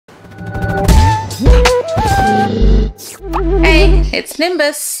it's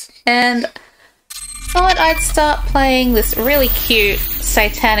Nimbus, and thought I'd start playing this really cute,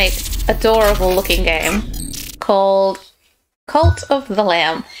 satanic, adorable looking game called Cult of the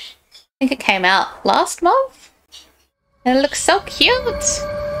Lamb. I think it came out last month, and it looks so cute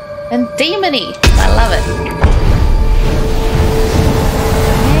and demony. I love it. Yeah.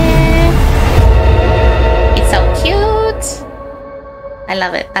 It's so cute. I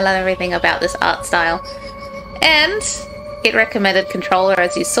love it. I love everything about this art style. And it recommended controller,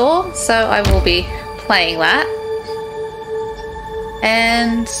 as you saw, so I will be playing that.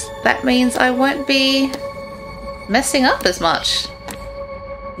 And that means I won't be messing up as much.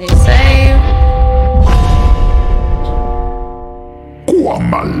 New save.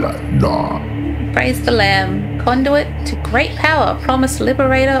 Praise the Lamb, conduit to great power, promised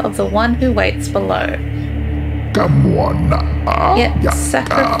liberator of the one who waits below. Yet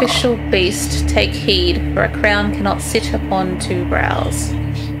sacrificial beast, take heed, for a crown cannot sit upon two brows.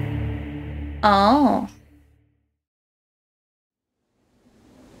 Oh.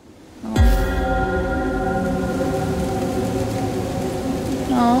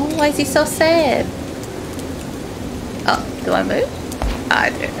 Oh, why is he so sad? Oh, do I move? Oh, I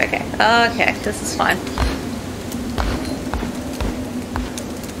do, okay. Okay, this is fine.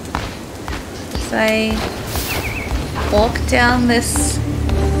 Say... walk down this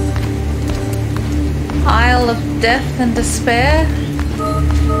aisle of death and despair.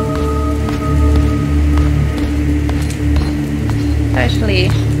 Totally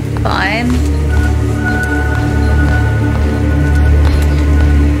fine.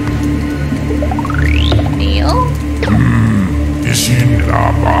 Kneel.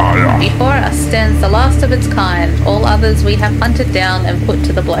 Before us stands the last of its kind. All others we have hunted down and put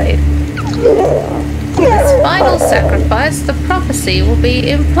to the blade. This final sacrifice, the prophecy, will be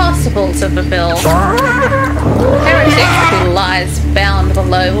impossible to fulfill. The heretic who lies bound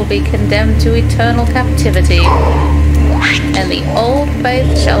below will be condemned to eternal captivity, and the old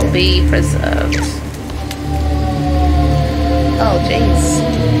faith shall be preserved. Oh, jeez.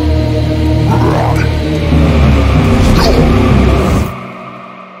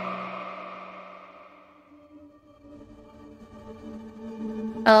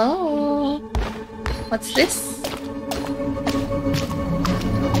 Oh. What's this?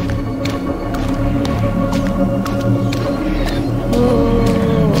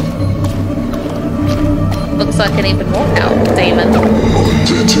 Ooh. Looks like an even more powerful demon.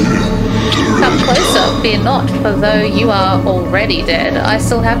 Come closer, fear not, for though you are already dead, I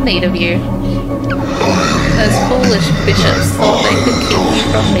still have need of you. Those foolish bishops thought they could keep you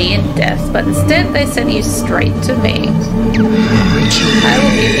from me in death, but instead they sent you straight to me. I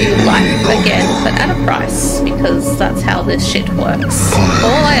will give you life again, but at a price, because that's how this shit works.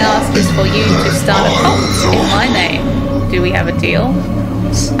 All I ask is for you to start a cult in my name. Do we have a deal?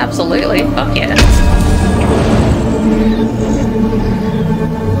 Absolutely, fuck yeah.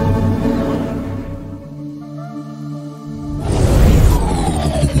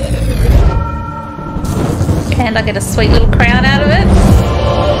 And I get a sweet little crown out of it.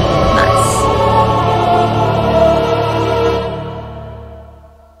 Nice.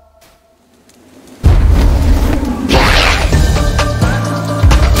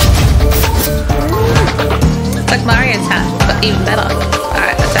 It's like Mario's hat, but even better.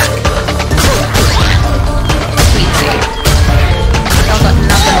 Alright, attack. Easy. I've got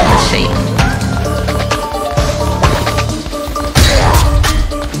nothing on the sheet.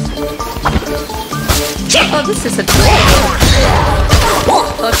 Oh, this is adorable.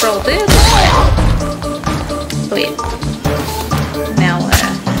 Let's roll this. Sweet. Now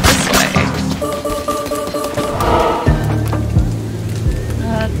this way.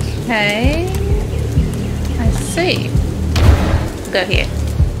 Okay. I see. Go here.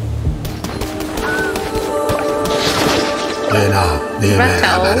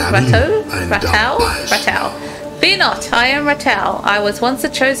 Ratau. Fear not, I am Ratau. I was once a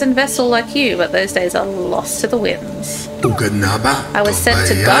chosen vessel like you, but those days are lost to the winds. I was sent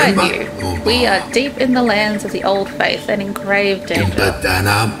to guide you. We are deep in the lands of the old faith and in grave danger.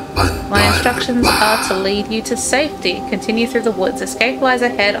 My instructions are to lead you to safety. Continue through the woods. Escape lies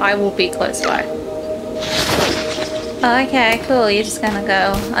ahead. I will be close by. Okay, cool. You're just gonna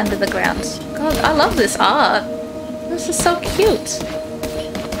go under the ground. God, I love this art. This is so cute.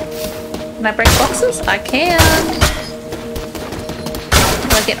 Can I break boxes? I can.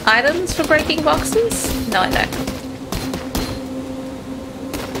 Do I get items for breaking boxes? No, I don't.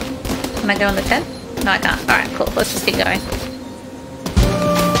 Can I go in the tent? No, I can't. Alright, cool. Let's just keep going.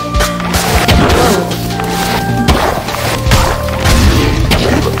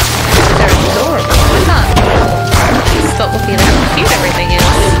 They're adorable. I can't stop looking at how cute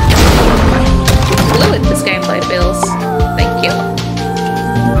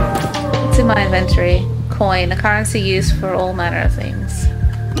coin, a currency used for all manner of things.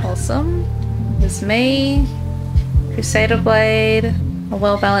 Awesome. There's me. Crusader blade. A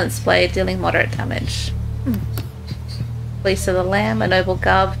well-balanced blade dealing moderate damage. Fleece of the Lamb, a noble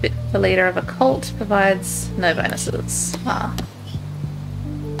garb fit for leader of a cult, provides no bonuses. Ah.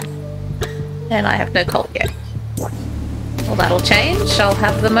 And I have no cult yet. Well, that'll change. I'll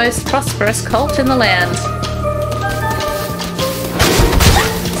have the most prosperous cult in the land.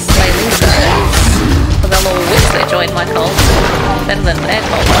 Slay losers. Well, they'll all wish they joined my cult. Better than their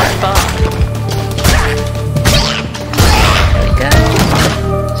cult by far. There we go.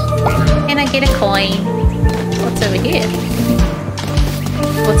 And I get a coin. What's over here?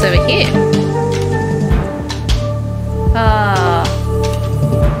 What's over here? Ah,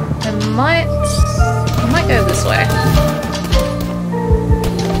 I might go this way.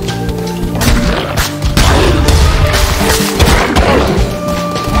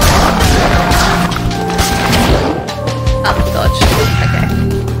 Oh, dodge. Okay.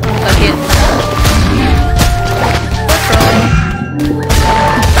 Got hit. What's wrong?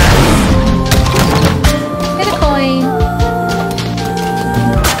 Get a coin.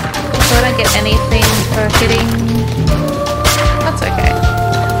 So I don't get anything for hitting. That's okay.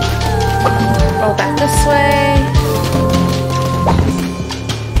 Roll back this way.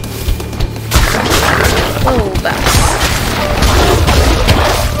 Oh, bats.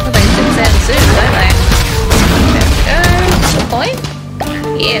 Well, they zip and zoom, don't they? There we go. Coin?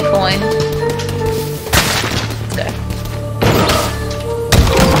 Yeah, coin. Let's go.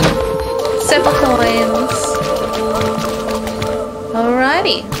 Several coins.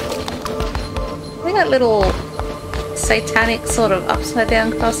 Alrighty. We got little satanic sort of upside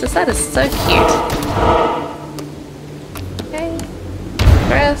down crosses. That is so cute. Okay.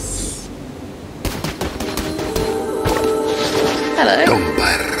 Dress. Hello.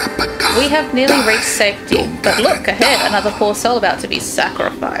 We have nearly reached safety, but look ahead, another poor soul about to be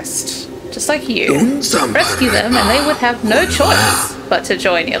sacrificed. Just like you. Rescue them and they would have no choice but to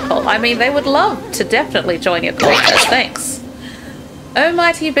join your cult. I mean, they would love to definitely join your cult as thanks. O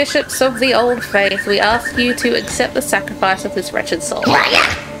mighty bishops of the old faith, we ask you to accept the sacrifice of this wretched soul.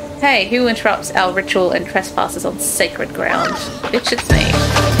 Hey, who interrupts our ritual and trespasses on sacred ground? Bitch, it's me.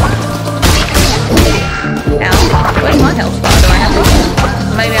 Ow. Where's my health bar? Do I have this?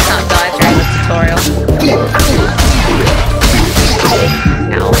 Maybe I can't die during this tutorial.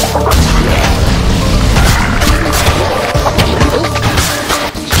 Ow. Ooh.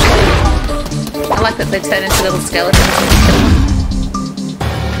 I like that they turn into little skeletons.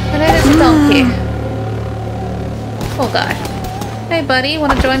 And it is a donkey. Poor guy. Hey buddy,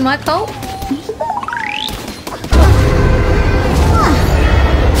 wanna join my cult?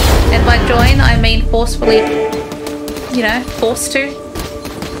 And by join, I mean forcefully, you know, forced to.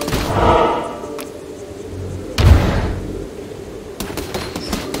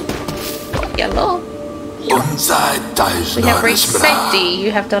 Yellow. We have reached safety.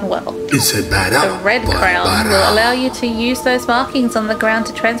 You have done well. The red crown will allow you to use those markings on the ground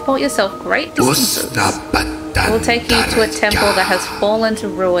to transport yourself great distances. It will take you to a temple that has fallen to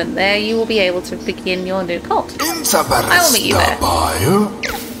ruin. There you will be able to begin your new cult. I will meet you there.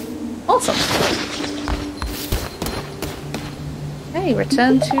 Awesome. Hey,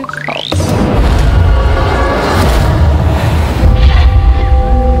 return to cult.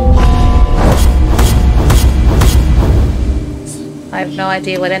 I have no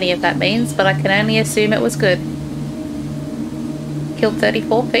idea what any of that means, but I can only assume it was good. Killed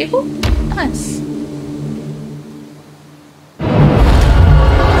 34 people? Nice.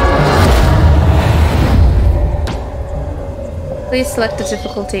 Please select the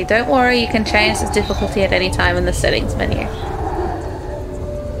difficulty. Don't worry, you can change the difficulty at any time in the settings menu.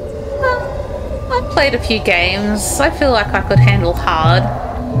 Well, I've played a few games. I feel like I could handle hard.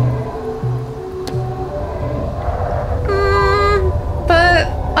 But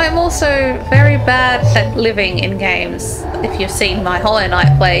I'm also very bad at living in games. If you've seen my Hollow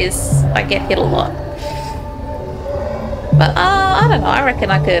Knight plays, I get hit a lot. But I don't know, I reckon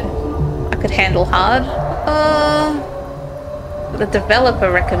I could handle hard. The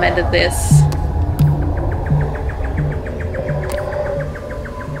developer recommended this.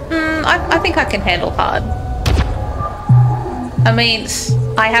 I think I can handle hard. I mean,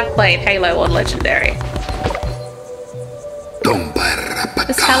 I have played Halo on Legendary.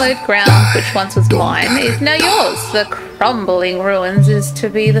 This hallowed ground, which once was mine, is now yours. The crumbling ruins is to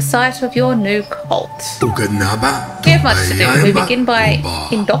be the site of your new cult. We have much to do. We begin by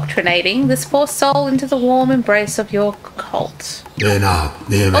indoctrinating this poor soul into the warm embrace of your cult.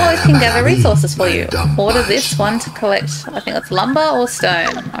 Always can gather resources for you. Order this one to collect, I think that's lumber or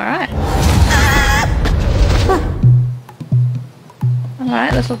stone. Alright.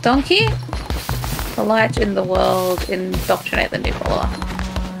 Alright, little donkey. The light in the world, indoctrinate the new follower.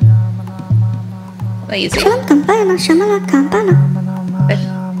 Easy. I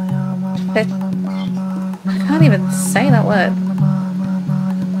can't even say that word.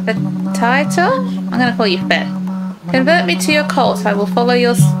 Fetaita? I'm gonna call you Fet. Convert me to your cult. I will follow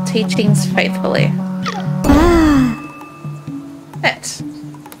your teachings faithfully. Fet.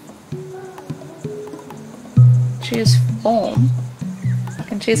 Choose form. I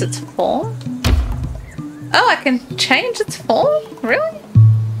can choose its form? Oh, I can change its form? Really?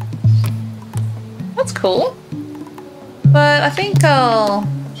 That's cool. But I think I'll...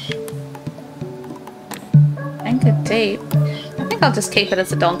 Anchor deep. I think I'll just keep it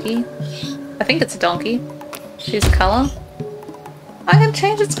as a donkey. I think it's a donkey. Choose colour. I can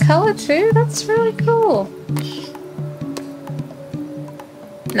change its colour too? That's really cool.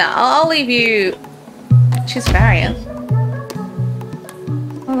 Nah, I'll leave you... Choose variant.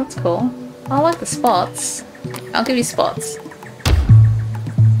 Oh, that's cool. I like the spots. I'll give you spots.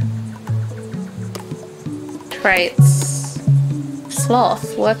 Traits.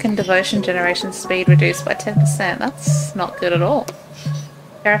 Sloth. Work and devotion generation speed reduced by 10%. That's not good at all.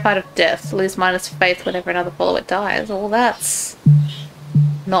 Terrified of death. Lose minus faith whenever another follower dies. Well, that's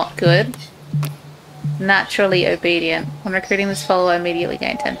not good. Naturally obedient. When recruiting this follower, immediately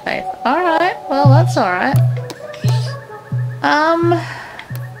gain 10 faith. Alright, well that's alright.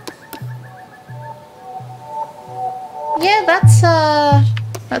 Yeah,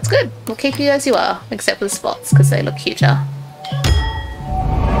 that's good. We'll keep you as you are, except for the spots, because they look cuter.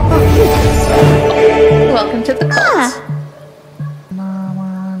 Welcome to the cult.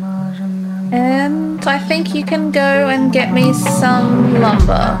 And I think you can go and get me some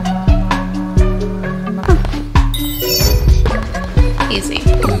lumber. Easy.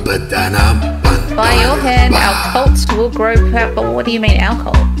 By your hand, our cults will grow powerful. What do you mean, our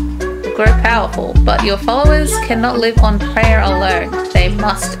cult? Will grow powerful, but your followers cannot live on prayer alone. They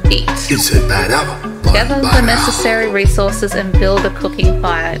must eat. Gather the necessary resources and build a cooking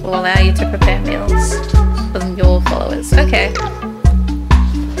fire. It will allow you to prepare meals for your followers. Okay.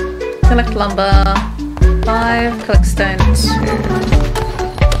 Collect lumber. 5. Collect stone 2.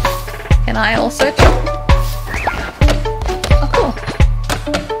 Can I also chop? Oh, cool.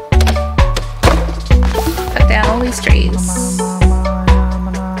 Cut down all these trees.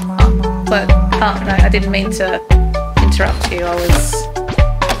 Oh, but, oh no, I didn't mean to interrupt you. I was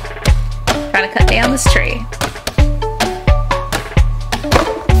trying to cut down this tree.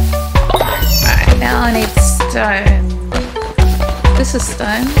 Alright, now I need stone. This is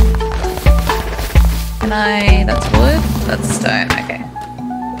stone. Can I... that's wood? That's stone, okay.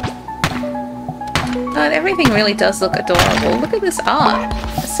 God, everything really does look adorable. Look at this art.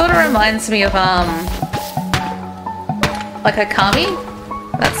 It sort of reminds me of, like Okami?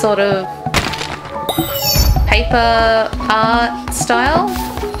 That sort of paper art style.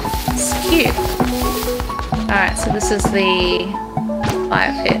 It's cute. Alright, so this is the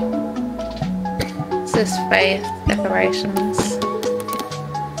fire pit. This is faith, decorations.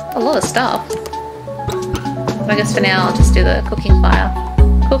 A lot of stuff. I guess for now I'll just do the cooking fire.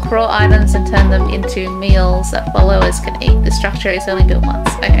 Cook raw items and turn them into meals that followers can eat. The structure is only built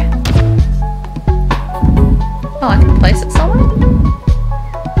once. Okay. Oh, I can place it somewhere?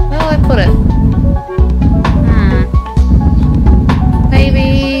 Where will I put it?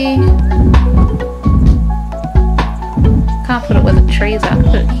 Maybe... can't put it where the trees are. I can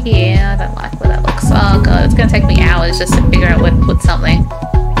put it here. I don't like where that looks. Oh god, it's going to take me hours just to figure out where to put something.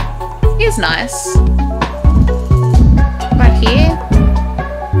 Here's nice. Right here?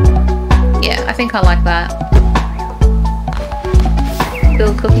 Yeah, I think I like that.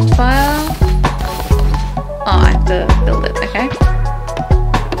 Build cooking fire. Oh, I have to build it, okay.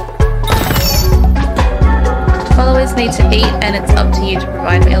 Followers need to eat and it's up to you to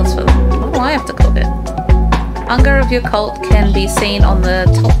provide meals for them. Why do I have to cook it? Hunger of your cult can be seen on the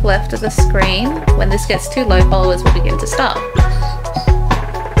top left of the screen. When this gets too low, followers will begin to starve.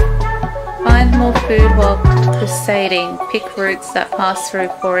 Find more food while crusading. Pick routes that pass through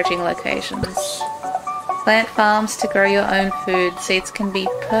foraging locations. Plant farms to grow your own food. Seeds can be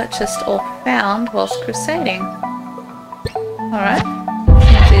purchased or found whilst crusading. Alright.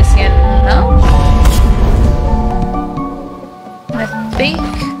 Let's do this again. No? I think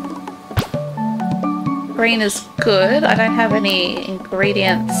green is good. I don't have any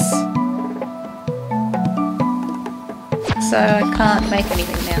ingredients, so I can't make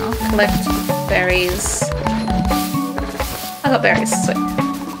anything now. Collect berries. I got berries, sweet.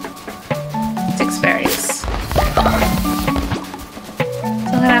 6 berries. So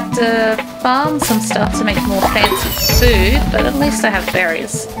I'm gonna have to farm some stuff to make more fancy food, but at least I have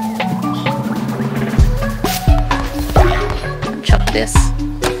berries. Chop this.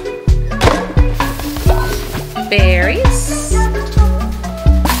 Berries.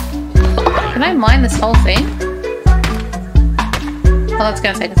 Can I mine this whole thing? Well, that's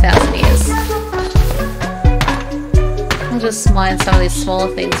going to take 1,000 years. I'll just mine some of these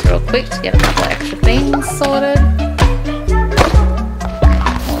smaller things real quick to get a couple of extra things sorted.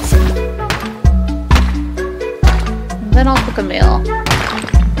 Awesome. And then I'll cook a meal.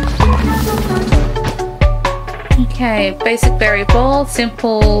 Okay, basic berry bowl,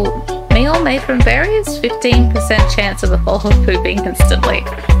 simple meal made from berries, 15% chance of the bowl of pooping instantly.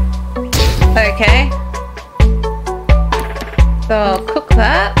 Okay. So I'll cook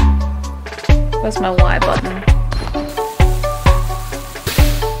that. Where's my Y button?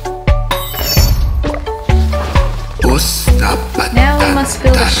 Now we must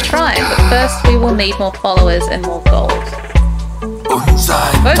build a shrine, but first we will need more followers and more gold.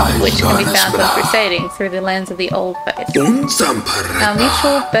 Both of which can be found when crusading through the lands of the Old Faith. Our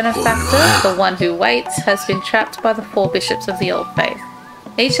mutual benefactor, the one who waits, has been trapped by the 4 bishops of the Old Faith.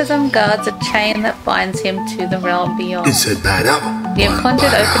 Each of them guards a chain that binds him to the realm beyond. We have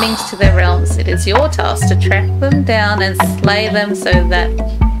conjured openings to their realms. It is your task to track them down and slay them so that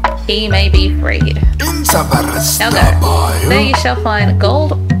he may be freed. Now go. There you shall find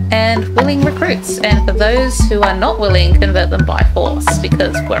gold and willing recruits, and for those who are not willing, convert them by force,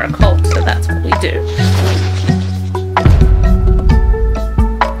 because we're a cult, so that's what we do.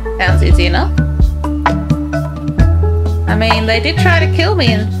 Sounds easy enough. I mean, they did try to kill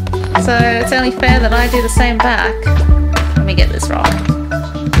me, and so it's only fair that I do the same back. Let me get this right.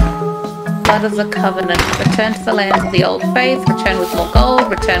 Blood of the Covenant. Return to the lands of the Old Faith. Return with more gold.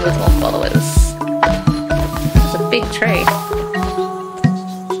 Return with more followers. It's a big tree.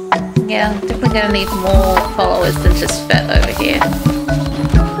 Yeah, I'm definitely going to need more followers than just Fett over here.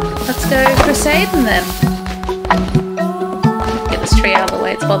 Let's go crusading then. Get this tree out of the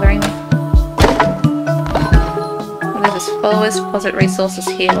way, it's bothering me. What is this? Followers deposit resources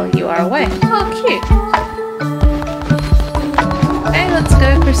here while you are away. Oh, cute. Okay, let's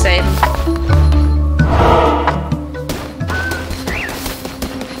go crusading.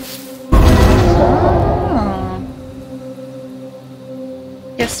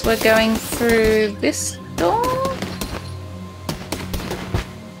 Guess we're going through this door?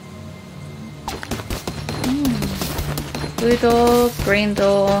 Blue door, green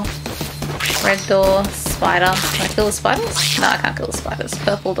door, red door, spider. Can I kill the spiders? No, I can't kill the spiders.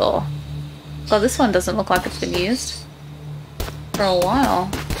 Purple door. Oh, this one doesn't look like it's been used for a while.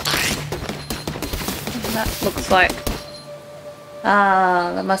 That looks like...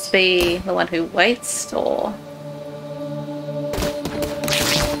 that must be the one who waits door.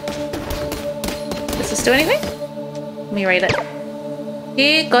 Does this do anything? Let me read it.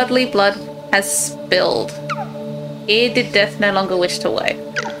 Here godly blood has spilled. Here did death no longer wish to wait.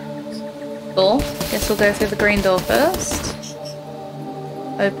 Cool. Guess we'll go through the green door first.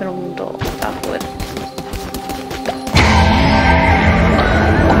 Open door. Upward.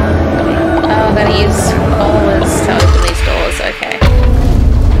 Oh, I'm gonna use followers to open these doors. Okay.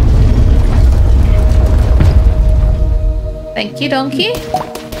 Thank you, donkey.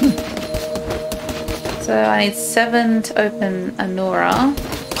 So I need 7 to open Anura.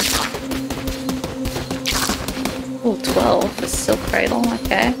 Oh, 12 for Silk Cradle,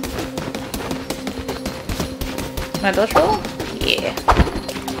 okay. Can I dodge roll? Yeah.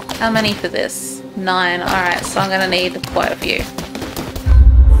 How many for this? 9. Alright, so I'm gonna need quite a few.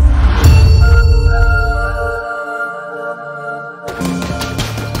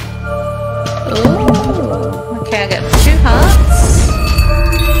 Ooh. Okay, I get 2 hearts.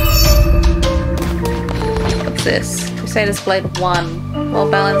 What's this? Crusader's Blade 1. Well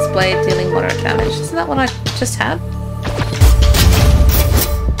balanced blade dealing moderate damage. Isn't that what I just had?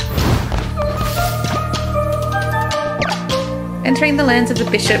 Entering the lands of the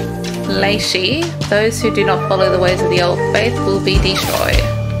Bishop Laishi, those who do not follow the ways of the Old Faith will be destroyed.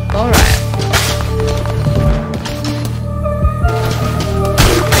 Alright.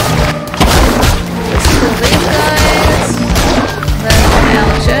 Let's kill these guys. Then on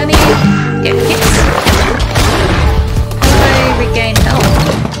our journey, get hits. How do I regain health?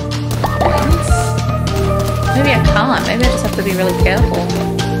 Maybe I can't. Maybe I just have to be really careful.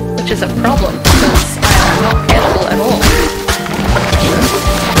 Which is a problem, because I am not careful at all.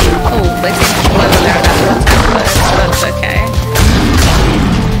 Oh, they seem to blow their attack though, so that's okay.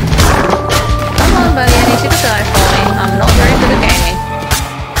 Come on, buddy, I need you to die for me. I'm not very good at gaming.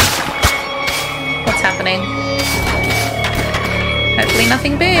 What's happening? Hopefully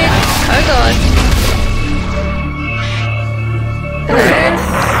nothing big. Oh god. Hello?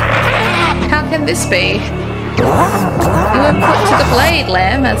 How can this be? You were put to the blade,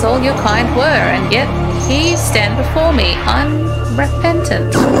 Lamb, as all your kind were, and yet here you stand before me,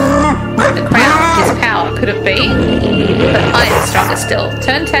 unrepentant. The crown, his power, could it be? But I am stronger still.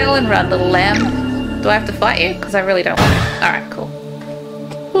 Turn tail and run, little lamb. Do I have to fight you? Because I really don't want to. Alright, cool.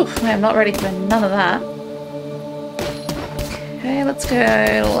 Whew, I am not ready for none of that. Okay, let's go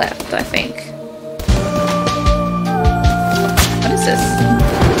left, I think. What is this?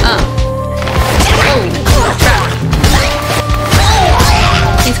 Ah. Oh, trap.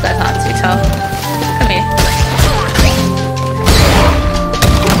 These guys aren't too tough. Come here.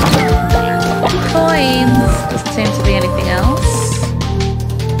 Coins. Doesn't seem to be anything else.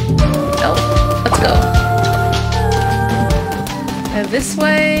 Nope. Let's go. Go this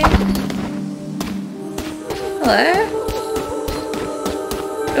way. Hello?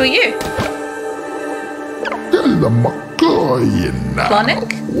 Who are you? Clonic?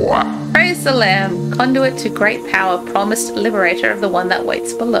 Praise the Lamb, conduit to great power, promised liberator of the one that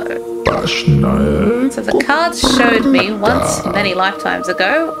waits below. So the cards showed me once, many lifetimes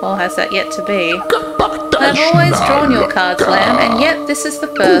ago, or has that yet to be? I've always drawn your cards, Lamb, and yet this is the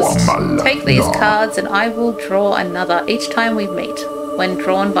first. Take these cards and I will draw another each time we meet. When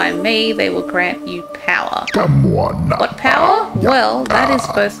drawn by me, they will grant you power. What power? Well, that is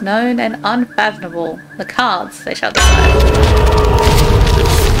both known and unfathomable. The cards, they shall decide.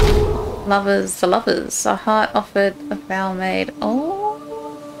 Lovers, the lovers. A heart offered, a vow made. Oh,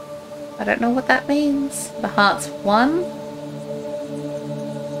 I don't know what that means. The heart's won.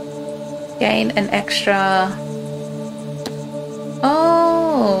 Gain an extra...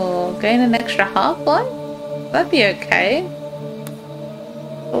 Oh, gain an extra half-life? That'd be okay.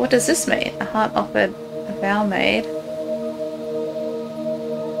 But what does this mean? A heart offered, a vow made.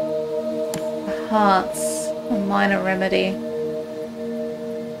 A heart's a minor remedy.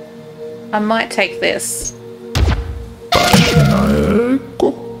 I might take this.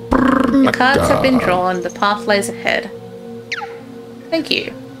 The cards have been drawn. The path lays ahead. Thank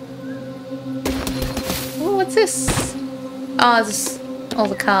you. Ooh, what's this? Oh, it's just all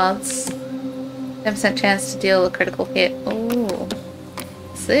the cards. 10% chance to deal a critical hit. Ooh.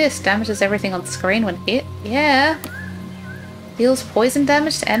 What's this? Damages everything on screen when hit? Yeah. Deals poison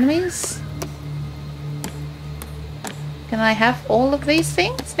damage to enemies? Can I have all of these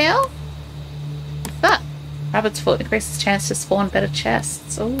things now? That. Rabbit's foot increases chance to spawn better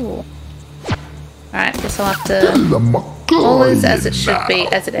chests. Ooh. Alright, guess I'll have to... All is as it should be,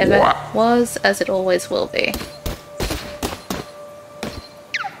 as it ever was, as it always will be.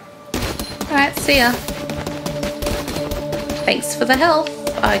 Alright, see ya. Thanks for the help.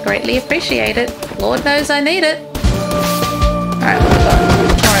 I greatly appreciate it. Lord knows I need it. Alright, we've got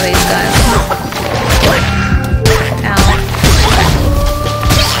more of these guys. Ow.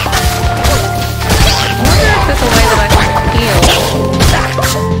 I wonder if there's a way that I can heal.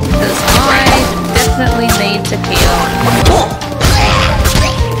 Because I definitely need to heal.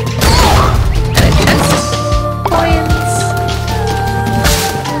 And a chest. Coins.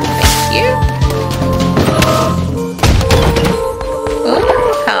 Thank you.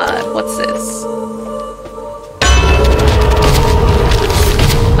 Ooh, card. What's this?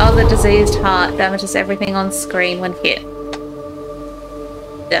 Oh, the diseased heart damages everything on screen when hit.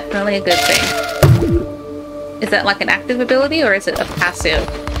 Definitely a good thing. Is that like an active ability or is it a passive?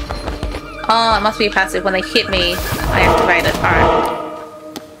 Oh, it must be a passive. When they hit me, I activate it. Alright.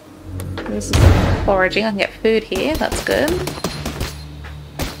 This is foraging. I can get food here. That's good.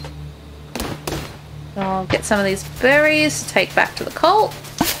 I'll get some of these berries to take back to the cult.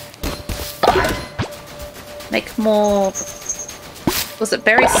 Make more... Was it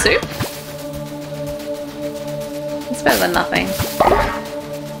berry soup? It's better than nothing.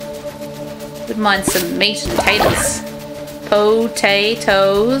 Wouldn't mind some meat and potatoes.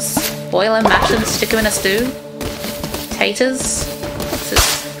 Potatoes. Boil and mash them, stick them in a stew. Taters. What's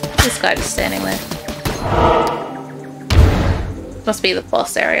this guy just standing there? Must be the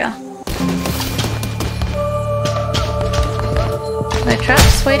boss area. No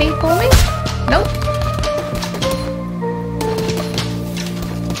traps waiting for me? Nope.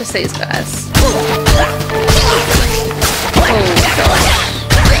 Just these guys. Oh gosh.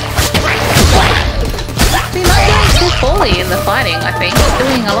 We're not doing too poorly in the fighting, I think. We're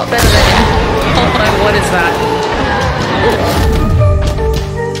doing a lot better than... Oh no, what is that?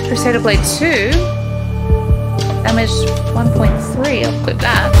 Crusader Blade 2. Damage 1.3. I'll equip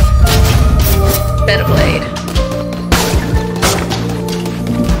that. Better blade.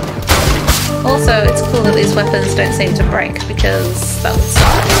 Also, it's cool that these weapons don't seem to break, because that would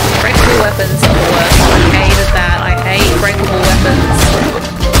suck. Breakable weapons are the worst. I hated that. I hate breakable weapons.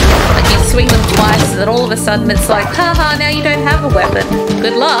 Like, you swing them twice, and then all of a sudden it's like, haha, now you don't have a weapon.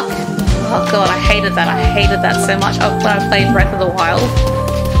 Good luck. Oh god, I hated that. I hated that so much. Oh, when I played Breath of the Wild.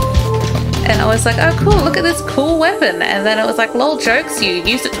 And I was like, oh cool, look at this cool weapon. And then it was like, lol, jokes, you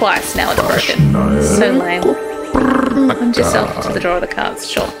used it twice, now it's broken. So lame. Plunge yourself into the drawer of the cards,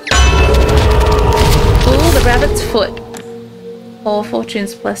 sure. Pull the rabbit's foot. Or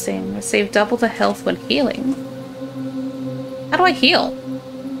Fortune's blessing. Receive double the health when healing. How do I heal?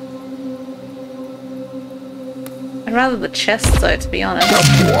 I'd rather the chest though, to be honest.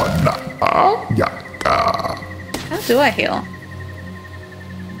 How do I heal?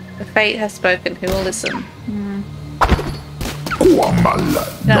 The fate has spoken, who will listen?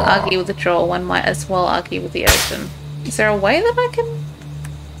 Don't argue with the draw, one might as well argue with the ocean. Is there a way that I can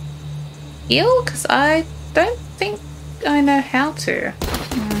heal? Because I don't think I know how to.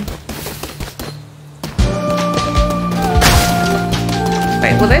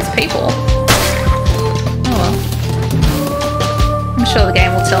 Wait, were those people? Oh well. I'm sure the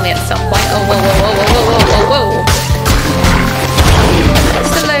game will tell me at some point. Oh, whoa, whoa, whoa, whoa, whoa, whoa, whoa, whoa.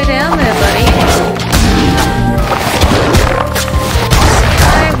 Slow down there, buddy.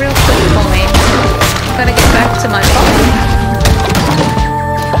 Die real quick for me. Gotta get back to my phone.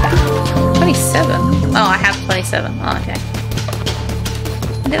 27? Oh, I have 27. Oh, okay.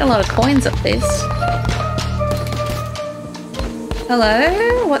 I get a lot of coins up this.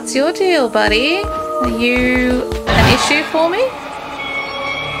 Hello? What's your deal, buddy? Are you an issue for me?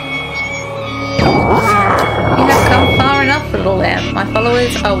 You have come far enough, little lamb. My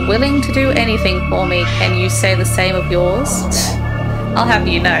followers are willing to do anything for me. Can you say the same of yours? I'll have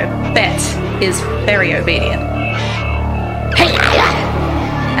you know, Bet is very obedient.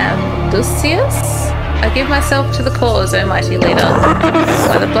 Lucius? I give myself to the cause, O mighty leader.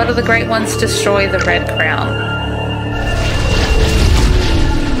 By the blood of the great ones, destroy the red crown.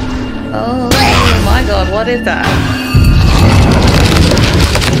 Oh my god, what is that?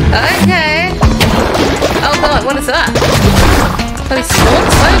 Okay. Oh god, what is that? Bloody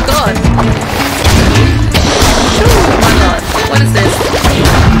swords? Oh god. Oh my god, what is this?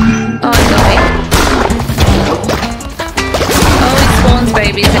 Oh, it got me. Oh, he spawns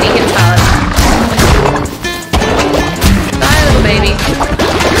babies and he hits hard. Die, little baby.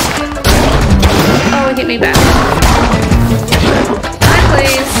 Oh, he hit me back. Die,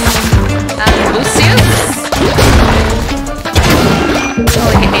 please. Lucius? Oh,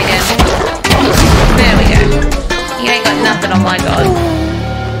 he hit me again. There we go. You ain't got nothing on my god.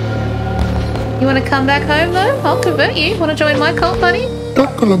 You want to come back home though? I'll convert you. Want to join my cult, buddy?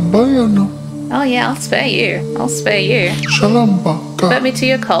 Oh yeah, I'll spare you. I'll spare you. Convert me to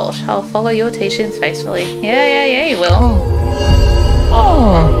your cult. I'll follow your teachings faithfully. Yeah, you will.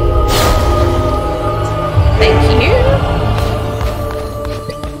 Oh. Thank you.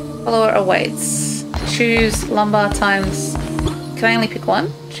 Follower awaits. Choose lumbar times. Can I only pick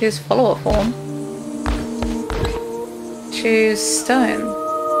one? Choose follower form. Choose stone.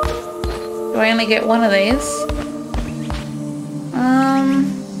 Do I only get one of these?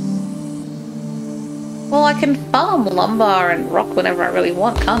 Well, I can farm lumbar and rock whenever I really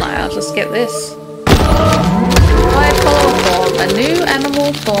want, can't I? I'll just get this. Buy follower form. A new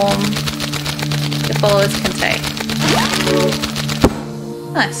animal form your followers can take.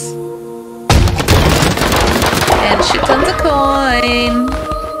 Nice. And shit tons of coin.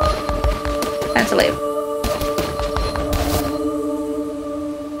 Time to leave.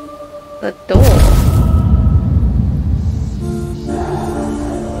 The door.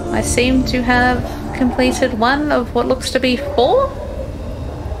 I seem to have completed one of what looks to be 4.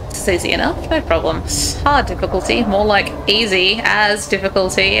 This is easy enough, no problems. Hard difficulty, more like easy as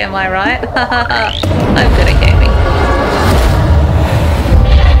difficulty, am I right? I'm good at gaming.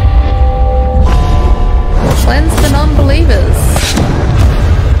 Cleanse the non-believers.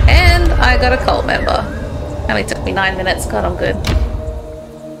 And I got a cult member. Only took me 9 minutes, god I'm good.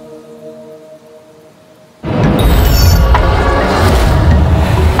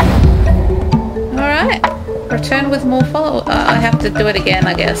 Return with more followers. I have to do it again,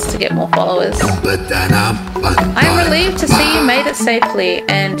 I guess, to get more followers. I'm relieved to see you made it safely,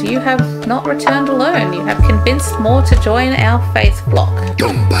 and you have not returned alone. You have convinced more to join our faith flock.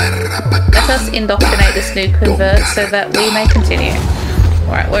 Let us indoctrinate this new convert so that we may continue.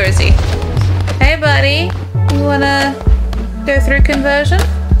 Alright, where is he? Hey, buddy. You wanna go through conversion?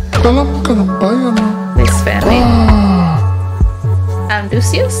 Please spare me.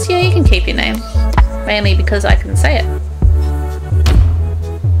 Lucius? Yeah, you can keep your name. Mainly because I can say it.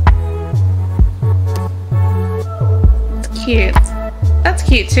 cute. That's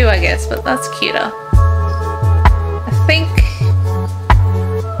cute too, I guess, but that's cuter.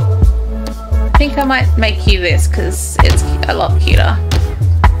 I think I might make you this because it's a lot cuter.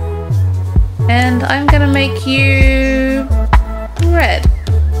 And I'm gonna make you red.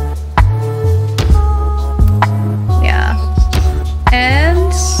 Yeah.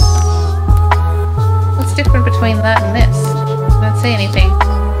 And what's different between that and this? I don't see anything.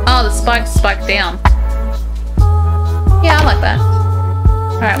 Oh, the spike down. Yeah, I like that.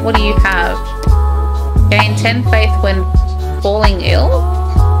 Alright, what do you have? Gain 10 faith when falling ill?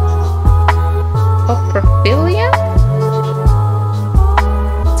 Coprophilia?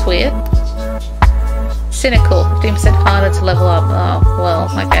 That's weird. Cynical, 15% harder to level up. Oh, well,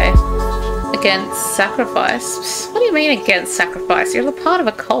 okay. Against sacrifice? What do you mean against sacrifice? You're a part of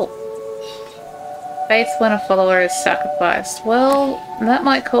a cult. Faith when a follower is sacrificed. Well, that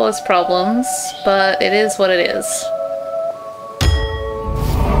might cause problems, but it is what it is.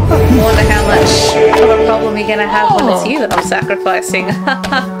 I wonder how much of a problem you're gonna have when it's you that I'm sacrificing.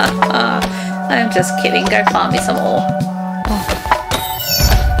 I'm just kidding. Go farm me some more.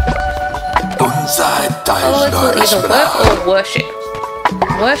 Followers will either work or worship.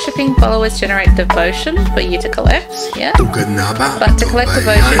 Worshipping followers generate devotion for you to collect, yeah? But to collect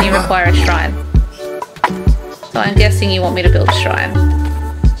devotion you require a shrine. So I'm guessing you want me to build a shrine.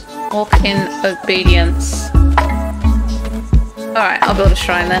 Walk in obedience. Alright, I'll build a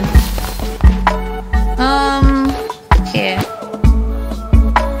shrine then. Here.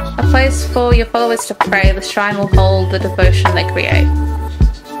 A place for your followers to pray. The shrine will hold the devotion they create.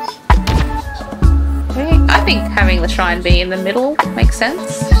 I think having the shrine be in the middle makes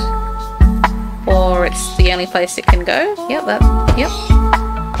sense. Or it's the only place it can go. Yep.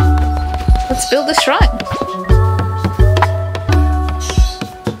 Let's build the shrine.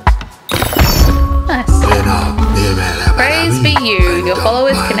 Nice. Praise be you. Your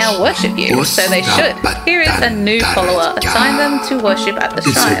followers can now worship you, so they should. Here is a new follower. Assign them to worship at the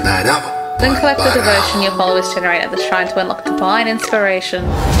shrine. Then collect the devotion your followers generate at the shrine to unlock divine inspiration.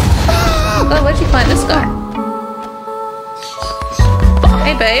 Oh, where'd you find this guy?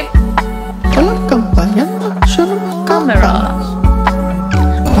 Hey, babe. Camera.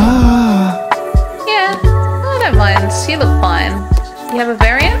 Yeah, I don't mind. You look fine. You have a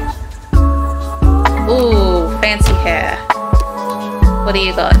variant? Ooh, fancy hair. What do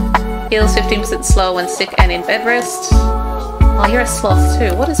you got? Heals 15% slower when sick and in bed rest. Oh, you're a sloth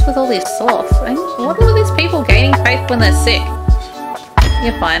too. What is with all these sloths? What are all these people gaining faith when they're sick?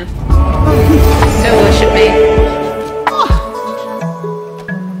 You're fine. Go worship me.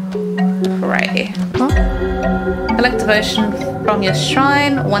 Pray. Collect devotion from your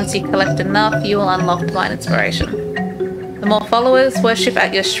shrine. Once you collect enough, you will unlock divine inspiration. The more followers worship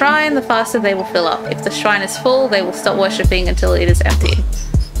at your shrine, the faster they will fill up. If the shrine is full, they will stop worshipping until it is empty.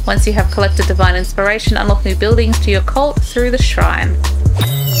 Once you have collected divine inspiration, unlock new buildings to your cult through the shrine.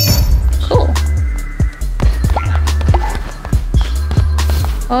 Cool.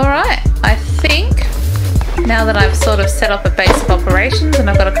 Alright, I think now that I've sort of set up a base of operations and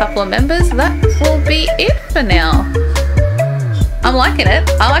I've got a couple of members, that will be it for now. I'm liking it.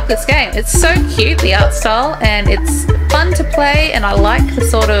 I like this game. It's so cute, the art style, and it's fun to play, and I like the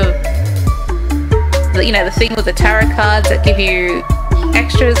sort of, the thing with the tarot cards that give you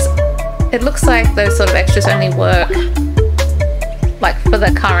extras. It looks like those sort of extras only work like for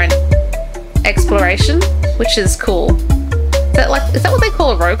the current exploration, which is cool. Is that what they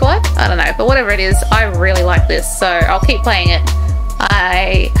call a roguelike? I don't know, but whatever it is, I really like this, so I'll keep playing it.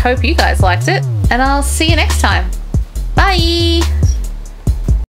 I hope you guys liked it, and I'll see you next time. Bye!